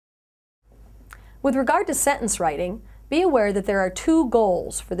With regard to sentence writing, be aware that there are two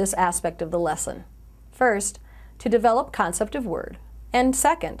goals for this aspect of the lesson. First, to develop concept of word, and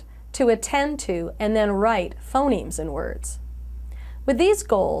second, to attend to and then write phonemes in words. With these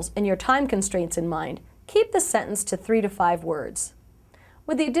goals and your time constraints in mind, keep the sentence to 3 to 5 words.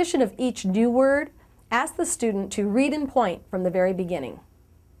 With the addition of each new word, ask the student to read and point from the very beginning.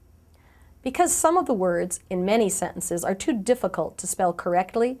 Because some of the words in many sentences are too difficult to spell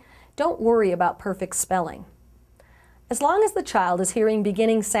correctly, don't worry about perfect spelling. As long as the child is hearing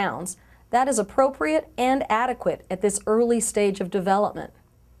beginning sounds, that is appropriate and adequate at this early stage of development.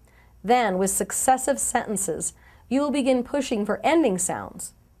 Then, with successive sentences, you will begin pushing for ending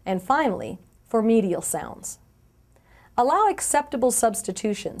sounds, and finally, for medial sounds. Allow acceptable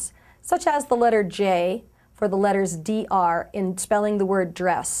substitutions, such as the letter J for the letters DR in spelling the word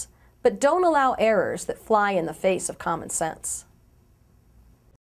dress, but don't allow errors that fly in the face of common sense.